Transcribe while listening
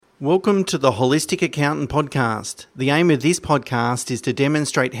Welcome to the Holistic Accountant Podcast. The aim of this podcast is to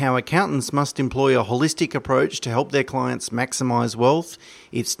demonstrate how accountants must employ a holistic approach to help their clients maximise wealth.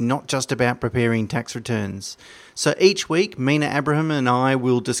 It's not just about preparing tax returns. So each week, Mina Abraham and I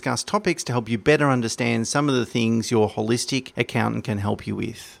will discuss topics to help you better understand some of the things your holistic accountant can help you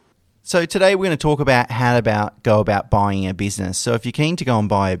with. So today we're going to talk about how to go about buying a business. So if you're keen to go and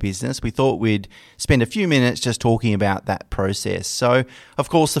buy a business, we thought we'd spend a few minutes just talking about that process. So, of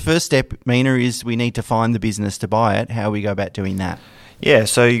course, the first step, Mina, is we need to find the business to buy it. How we go about doing that? Yeah,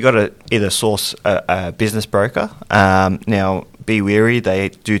 so you got to either source a business broker. Now, be wary; they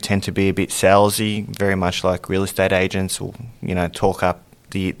do tend to be a bit salesy, very much like real estate agents will, talk up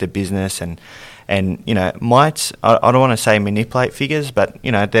the business and might, I don't want to say manipulate figures, but,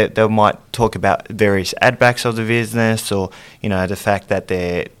 they might talk about various add backs of the business or, the fact that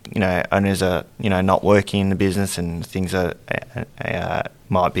their, owners are, not working in the business and things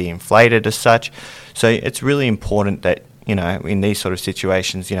might be inflated as such. So it's really important that, in these sort of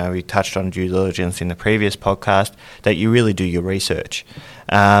situations, we touched on due diligence in the previous podcast, that you really do your research.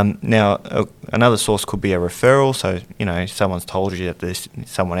 Now, another source could be a referral. So, someone's told you that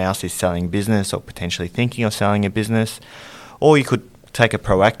someone else is selling business or potentially thinking of selling a business. Or you could take a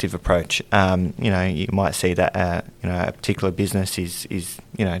proactive approach. You might see that, a particular business is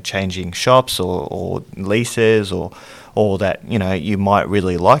changing shops or leases or that, you might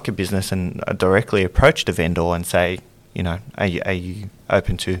really like a business and directly approach the vendor and say, are you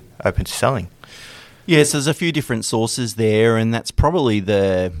open to selling? Yes, there's a few different sources there, and that's probably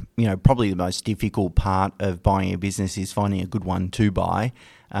the most difficult part of buying a business is finding a good one to buy,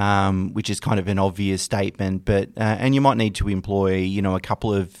 which is kind of an obvious statement. But and you might need to employ a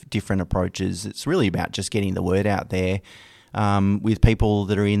couple of different approaches. It's really about just getting the word out there. With people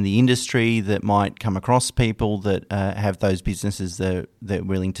that are in the industry that might come across people that have those businesses that they're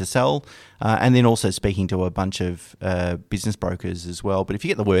willing to sell, and then also speaking to a bunch of business brokers as well. But if you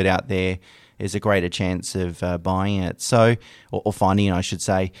get the word out there, there's a greater chance of buying it. So, or finding it, I should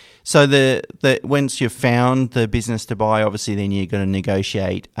say. So once you've found the business to buy, obviously then you're going to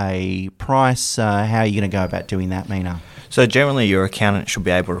negotiate a price. How are you going to go about doing that, Mina? So generally your accountant should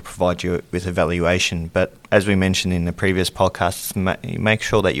be able to provide you with a valuation, but as we mentioned in the previous podcasts, make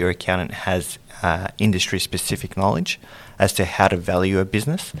sure that your accountant has industry-specific knowledge as to how to value a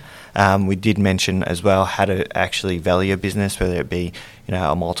business. We did mention as well how to actually value a business, whether it be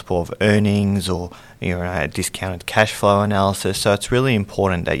a multiple of earnings or a discounted cash flow analysis. So it's really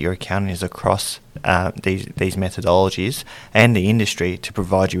important that your accountant is across these methodologies and the industry to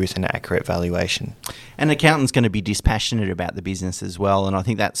provide you with an accurate valuation. An accountant's going to be dispassionate about the business as well, and I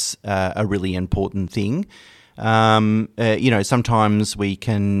think that's a really important thing. Sometimes we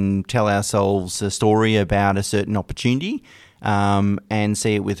can tell ourselves a story about a certain opportunity and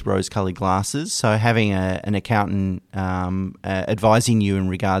see it with rose-coloured glasses. So having an accountant advising you in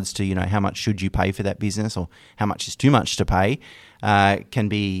regards to, how much should you pay for that business or how much is too much to pay can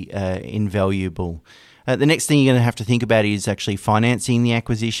be invaluable. The next thing you're going to have to think about is actually financing the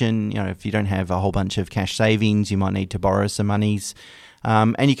acquisition. If you don't have a whole bunch of cash savings, you might need to borrow some monies.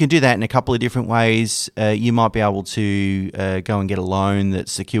 And you can do that in a couple of different ways. You might be able to go and get a loan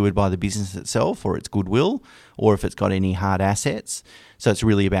that's secured by the business itself or its goodwill, or if it's got any hard assets. So it's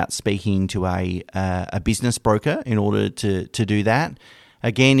really about speaking to a business broker in order to do that.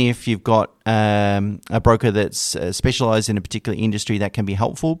 Again, if you've got a broker that's specialised in a particular industry, that can be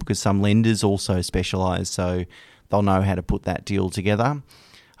helpful because some lenders also specialise, so they'll know how to put that deal together.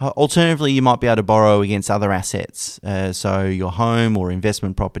 Alternatively, you might be able to borrow against other assets, so your home or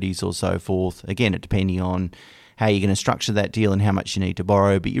investment properties or so forth. Again, depending on how you're going to structure that deal and how much you need to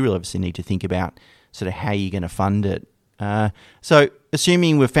borrow, but you really obviously need to think about sort of how you're going to fund it. So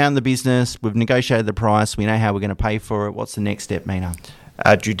assuming we've found the business, we've negotiated the price, we know how we're going to pay for it, what's the next step, Mina?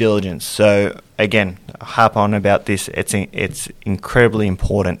 Due diligence. So again, harp on about this. It's incredibly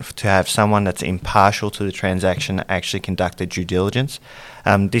important to have someone that's impartial to the transaction actually conduct the due diligence.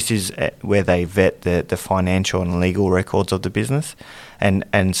 This is where they vet the financial and legal records of the business,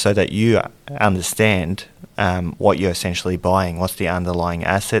 and so that you understand what you're essentially buying. What's the underlying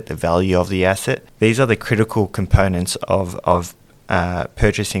asset, the value of the asset? These are the critical components of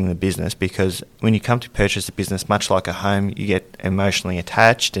purchasing the business, because when you come to purchase a business, much like a home, you get emotionally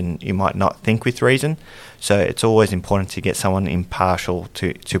attached and you might not think with reason. So it's always important to get someone impartial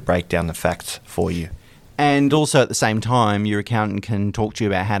to break down the facts for you. And also at the same time, your accountant can talk to you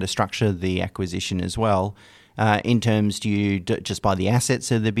about how to structure the acquisition as well. In terms, do you just buy the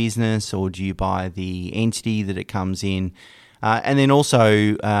assets of the business or do you buy the entity that it comes in? And then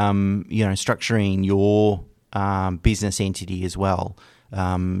also, structuring your business entity as well.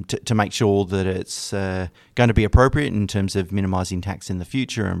 to make sure that it's going to be appropriate in terms of minimising tax in the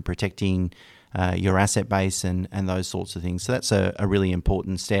future and protecting your asset base and those sorts of things. So that's a really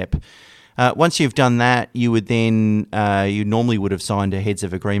important step. Once you've done that, you would then, you normally would have signed a heads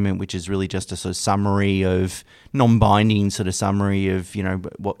of agreement, which is really just a sort of summary of, non-binding sort of summary of,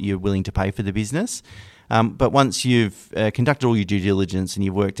 what you're willing to pay for the business. But once you've conducted all your due diligence and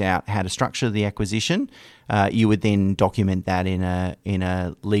you've worked out how to structure the acquisition, you would then document that in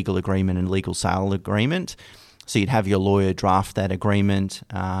a legal agreement and legal sale agreement. So you'd have your lawyer draft that agreement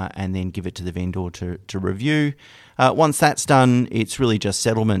and then give it to the vendor to review. Once that's done, it's really just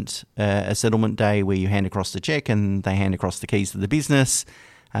settlement, a settlement day where you hand across the cheque and they hand across the keys to the business,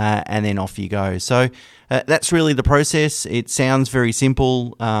 and then off you go. So that's really the process. It sounds very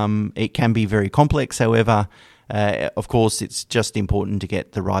simple. It can be very complex, however. Of course, it's just important to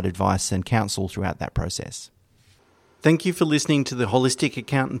get the right advice and counsel throughout that process. Thank you for listening to the Holistic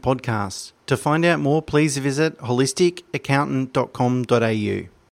Accountant podcast. To find out more, please visit holisticaccountant.com.au.